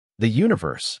The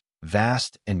universe,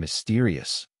 vast and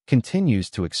mysterious,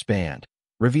 continues to expand,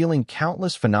 revealing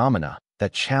countless phenomena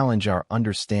that challenge our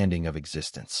understanding of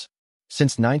existence.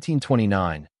 Since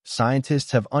 1929,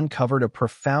 scientists have uncovered a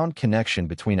profound connection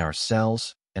between our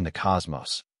cells and the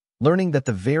cosmos, learning that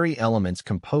the very elements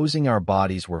composing our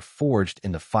bodies were forged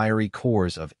in the fiery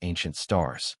cores of ancient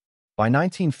stars. By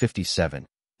 1957,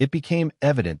 it became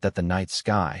evident that the night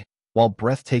sky, while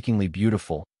breathtakingly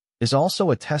beautiful, is also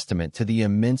a testament to the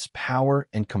immense power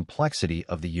and complexity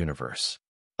of the universe.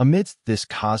 Amidst this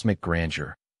cosmic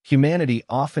grandeur, humanity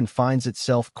often finds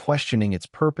itself questioning its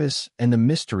purpose and the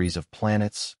mysteries of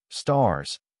planets,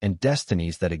 stars, and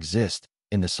destinies that exist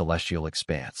in the celestial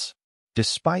expanse.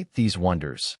 Despite these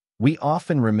wonders, we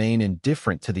often remain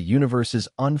indifferent to the universe's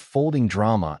unfolding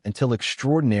drama until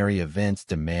extraordinary events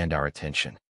demand our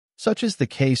attention. Such is the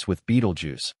case with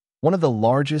Betelgeuse, one of the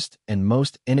largest and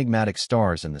most enigmatic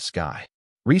stars in the sky.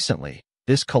 Recently,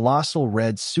 this colossal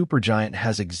red supergiant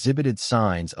has exhibited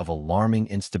signs of alarming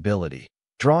instability,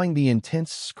 drawing the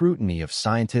intense scrutiny of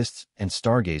scientists and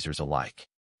stargazers alike.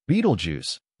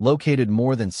 Betelgeuse, located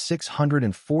more than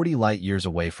 640 light-years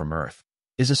away from Earth,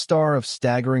 is a star of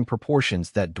staggering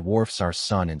proportions that dwarfs our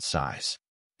Sun in size.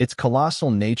 Its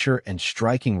colossal nature and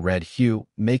striking red hue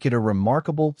make it a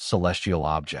remarkable celestial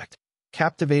object,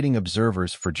 captivating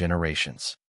observers for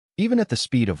generations. Even at the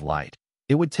speed of light,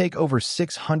 it would take over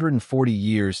 640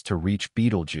 years to reach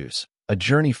Betelgeuse, a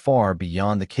journey far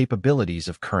beyond the capabilities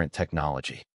of current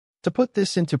technology. To put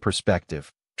this into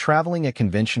perspective, traveling at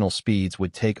conventional speeds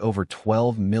would take over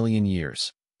 12 million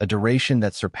years, a duration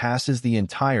that surpasses the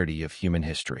entirety of human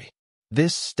history.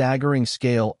 This staggering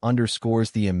scale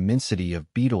underscores the immensity of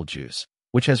Betelgeuse,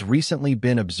 which has recently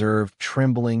been observed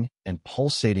trembling and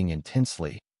pulsating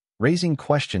intensely, raising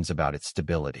questions about its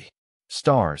stability.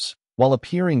 Stars, while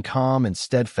appearing calm and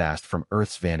steadfast from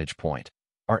Earth's vantage point,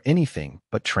 are anything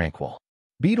but tranquil.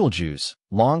 Betelgeuse,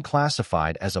 long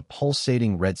classified as a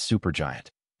pulsating red supergiant,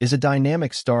 is a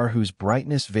dynamic star whose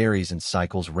brightness varies in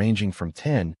cycles ranging from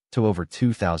 10 to over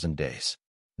 2,000 days.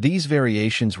 These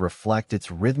variations reflect its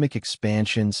rhythmic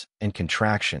expansions and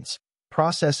contractions,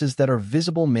 processes that are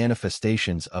visible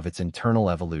manifestations of its internal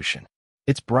evolution.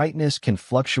 Its brightness can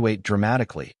fluctuate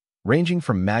dramatically, ranging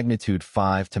from magnitude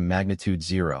 5 to magnitude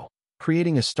 0,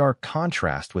 creating a stark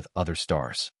contrast with other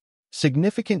stars.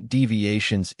 Significant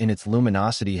deviations in its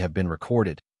luminosity have been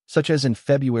recorded, such as in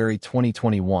February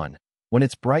 2021, when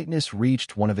its brightness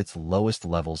reached one of its lowest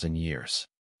levels in years.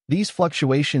 These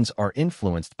fluctuations are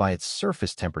influenced by its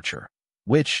surface temperature,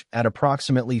 which, at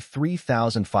approximately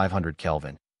 3,500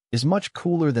 Kelvin, is much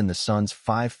cooler than the Sun's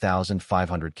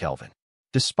 5,500 Kelvin.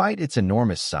 Despite its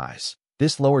enormous size,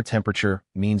 this lower temperature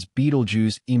means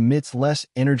Betelgeuse emits less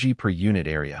energy per unit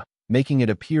area, making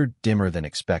it appear dimmer than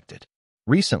expected.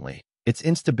 Recently, its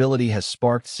instability has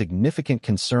sparked significant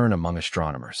concern among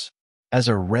astronomers. As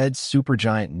a red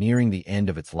supergiant nearing the end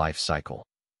of its life cycle,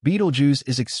 Betelgeuse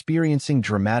is experiencing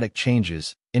dramatic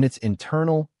changes in its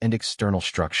internal and external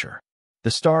structure.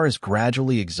 The star is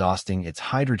gradually exhausting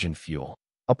its hydrogen fuel,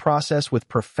 a process with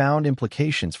profound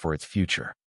implications for its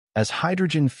future. As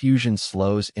hydrogen fusion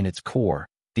slows in its core,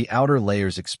 the outer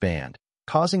layers expand,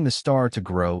 causing the star to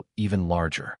grow even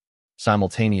larger.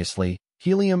 Simultaneously,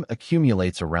 helium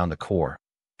accumulates around the core,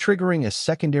 triggering a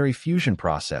secondary fusion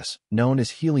process known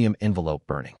as helium envelope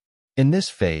burning. In this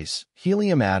phase,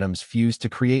 helium atoms fuse to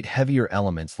create heavier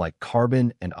elements like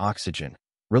carbon and oxygen,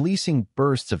 releasing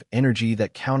bursts of energy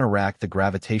that counteract the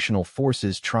gravitational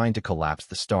forces trying to collapse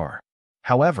the star.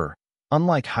 However,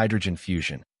 unlike hydrogen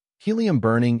fusion, helium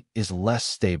burning is less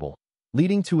stable,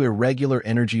 leading to irregular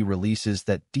energy releases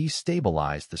that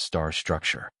destabilize the star's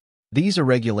structure. These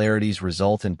irregularities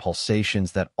result in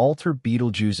pulsations that alter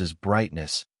Betelgeuse's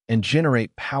brightness and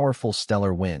generate powerful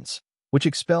stellar winds, which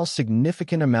expel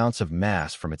significant amounts of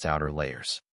mass from its outer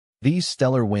layers. These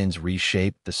stellar winds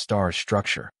reshape the star's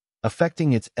structure,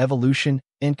 affecting its evolution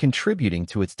and contributing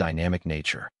to its dynamic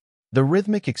nature. The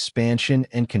rhythmic expansion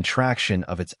and contraction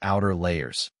of its outer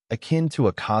layers, akin to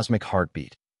a cosmic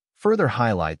heartbeat, further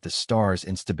highlight the star's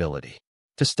instability.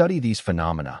 To study these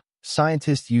phenomena,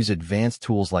 scientists use advanced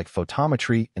tools like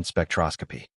photometry and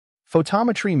spectroscopy.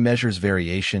 Photometry measures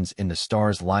variations in the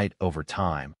star's light over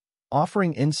time,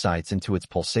 offering insights into its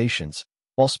pulsations,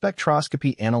 while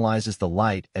spectroscopy analyzes the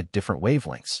light at different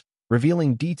wavelengths,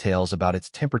 revealing details about its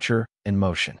temperature and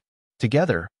motion.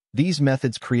 Together, these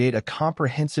methods create a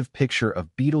comprehensive picture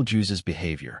of Betelgeuse's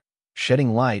behavior,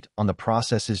 shedding light on the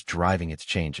processes driving its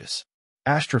changes.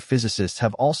 Astrophysicists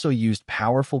have also used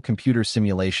powerful computer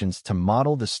simulations to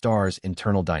model the star's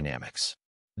internal dynamics.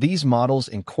 These models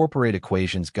incorporate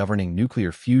equations governing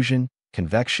nuclear fusion,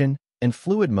 convection, and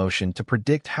fluid motion to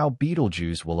predict how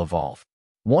Betelgeuse will evolve.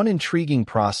 One intriguing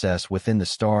process within the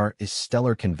star is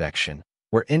stellar convection,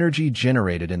 where energy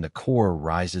generated in the core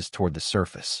rises toward the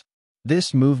surface.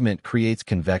 This movement creates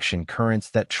convection currents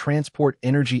that transport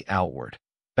energy outward,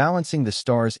 balancing the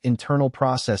star's internal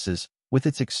processes with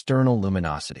its external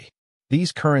luminosity.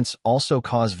 These currents also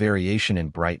cause variation in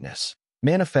brightness,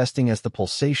 manifesting as the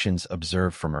pulsations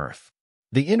observed from Earth.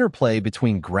 The interplay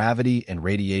between gravity and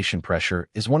radiation pressure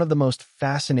is one of the most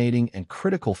fascinating and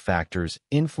critical factors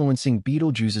influencing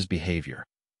Betelgeuse's behavior,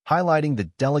 highlighting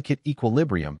the delicate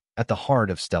equilibrium at the heart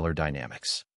of stellar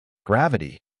dynamics.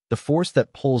 Gravity, the force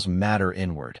that pulls matter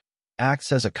inward,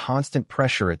 acts as a constant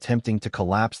pressure attempting to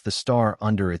collapse the star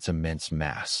under its immense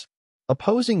mass.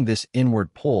 Opposing this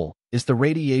inward pull is the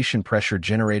radiation pressure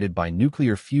generated by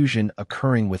nuclear fusion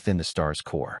occurring within the star's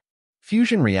core.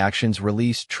 Fusion reactions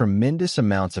release tremendous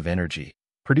amounts of energy,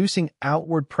 producing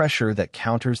outward pressure that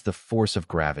counters the force of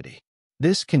gravity.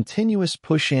 This continuous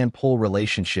push and pull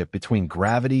relationship between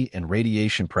gravity and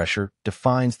radiation pressure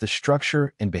defines the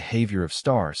structure and behavior of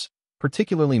stars,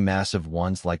 particularly massive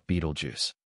ones like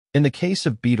Betelgeuse. In the case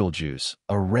of Betelgeuse,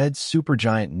 a red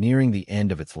supergiant nearing the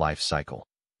end of its life cycle,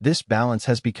 this balance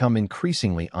has become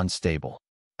increasingly unstable.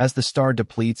 As the star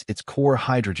depletes its core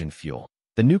hydrogen fuel,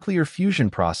 the nuclear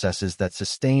fusion processes that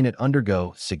sustain it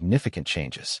undergo significant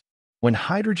changes. When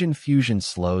hydrogen fusion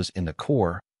slows in the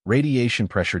core, radiation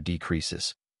pressure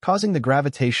decreases, causing the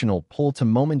gravitational pull to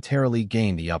momentarily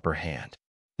gain the upper hand.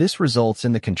 This results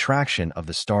in the contraction of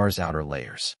the star's outer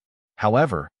layers.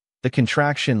 However, the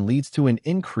contraction leads to an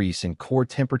increase in core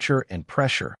temperature and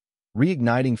pressure,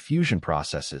 reigniting fusion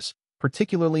processes,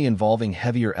 particularly involving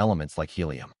heavier elements like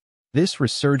helium. This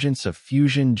resurgence of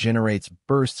fusion generates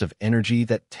bursts of energy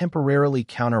that temporarily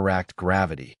counteract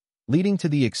gravity, leading to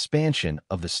the expansion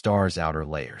of the star's outer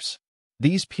layers.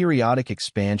 These periodic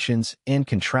expansions and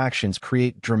contractions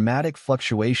create dramatic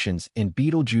fluctuations in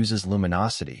Betelgeuse's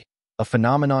luminosity, a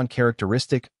phenomenon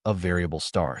characteristic of variable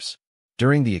stars.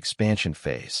 During the expansion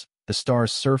phase, the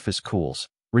star's surface cools,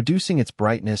 reducing its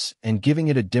brightness and giving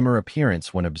it a dimmer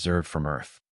appearance when observed from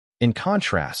Earth. In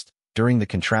contrast, during the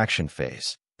contraction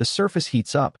phase, the surface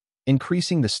heats up,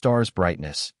 increasing the star's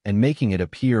brightness and making it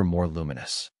appear more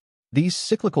luminous. These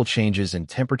cyclical changes in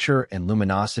temperature and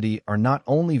luminosity are not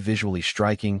only visually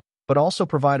striking, but also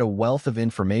provide a wealth of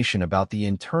information about the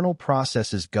internal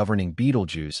processes governing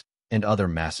Betelgeuse and other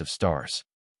massive stars.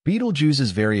 Betelgeuse's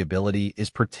variability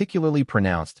is particularly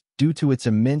pronounced due to its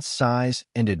immense size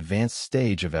and advanced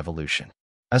stage of evolution.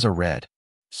 As a red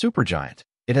supergiant,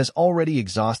 it has already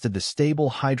exhausted the stable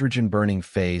hydrogen-burning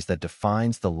phase that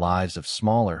defines the lives of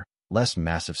smaller, less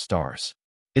massive stars.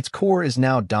 Its core is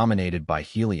now dominated by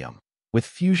helium, with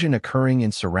fusion occurring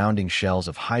in surrounding shells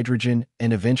of hydrogen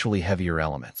and eventually heavier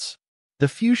elements. The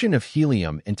fusion of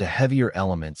helium into heavier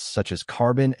elements such as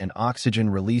carbon and oxygen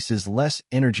releases less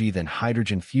energy than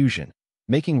hydrogen fusion,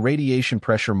 making radiation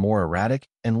pressure more erratic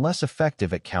and less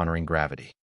effective at countering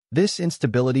gravity. This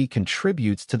instability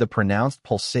contributes to the pronounced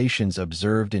pulsations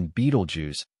observed in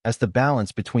Betelgeuse as the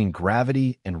balance between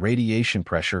gravity and radiation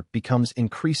pressure becomes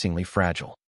increasingly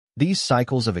fragile. These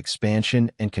cycles of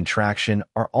expansion and contraction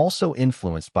are also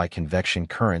influenced by convection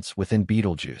currents within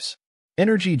Betelgeuse.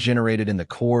 Energy generated in the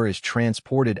core is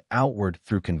transported outward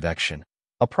through convection,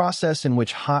 a process in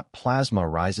which hot plasma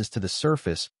rises to the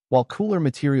surface while cooler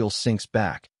material sinks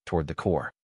back toward the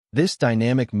core. This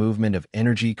dynamic movement of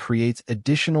energy creates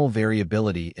additional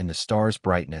variability in the star's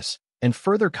brightness and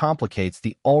further complicates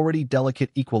the already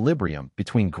delicate equilibrium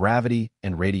between gravity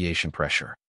and radiation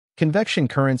pressure. Convection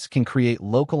currents can create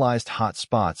localized hot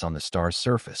spots on the star's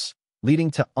surface,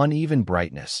 leading to uneven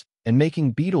brightness and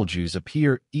making Betelgeuse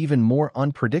appear even more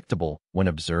unpredictable when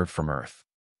observed from Earth.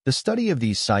 The study of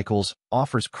these cycles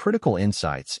offers critical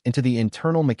insights into the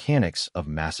internal mechanics of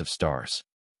massive stars.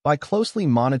 By closely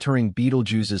monitoring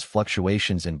Betelgeuse's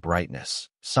fluctuations in brightness,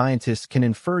 scientists can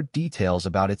infer details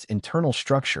about its internal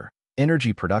structure,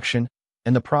 energy production,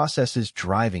 and the processes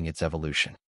driving its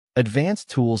evolution. Advanced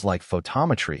tools like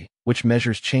photometry, which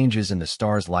measures changes in the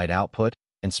star's light output,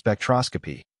 and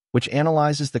spectroscopy, which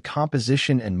analyzes the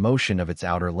composition and motion of its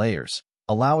outer layers,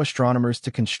 allow astronomers to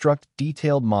construct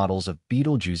detailed models of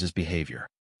Betelgeuse's behavior.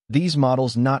 These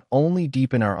models not only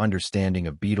deepen our understanding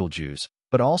of Betelgeuse,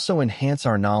 but also enhance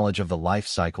our knowledge of the life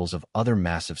cycles of other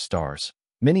massive stars,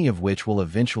 many of which will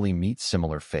eventually meet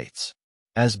similar fates.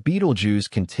 As Betelgeuse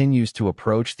continues to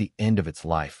approach the end of its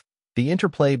life, the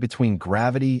interplay between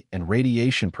gravity and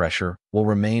radiation pressure will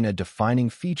remain a defining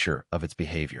feature of its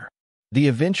behavior. The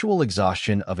eventual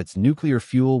exhaustion of its nuclear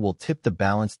fuel will tip the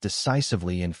balance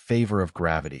decisively in favor of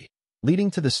gravity,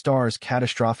 leading to the star's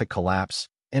catastrophic collapse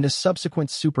and a subsequent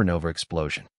supernova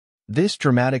explosion. This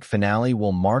dramatic finale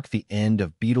will mark the end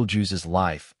of Betelgeuse's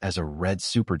life as a red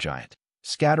supergiant,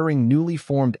 scattering newly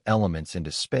formed elements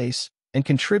into space and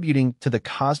contributing to the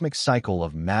cosmic cycle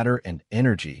of matter and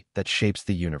energy that shapes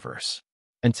the universe.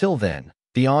 Until then,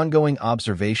 the ongoing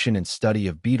observation and study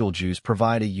of Betelgeuse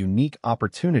provide a unique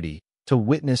opportunity to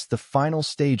witness the final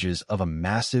stages of a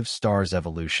massive star's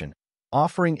evolution,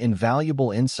 offering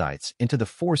invaluable insights into the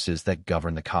forces that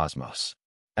govern the cosmos.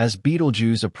 As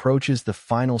Betelgeuse approaches the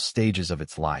final stages of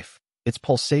its life, its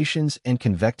pulsations and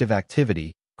convective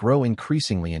activity grow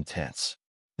increasingly intense.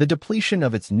 The depletion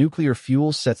of its nuclear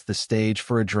fuel sets the stage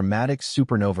for a dramatic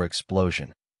supernova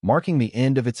explosion, marking the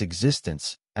end of its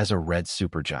existence as a red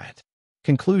supergiant.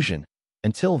 Conclusion: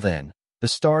 until then, the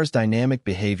star's dynamic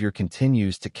behavior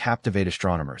continues to captivate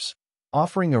astronomers,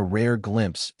 offering a rare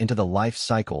glimpse into the life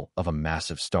cycle of a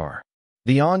massive star.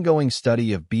 The ongoing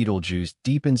study of Betelgeuse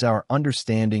deepens our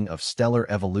understanding of stellar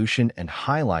evolution and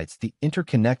highlights the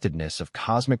interconnectedness of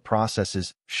cosmic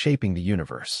processes shaping the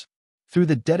universe. Through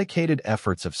the dedicated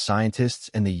efforts of scientists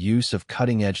and the use of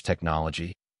cutting-edge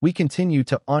technology, we continue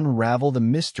to unravel the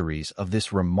mysteries of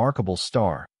this remarkable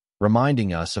star,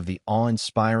 reminding us of the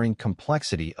awe-inspiring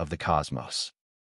complexity of the cosmos.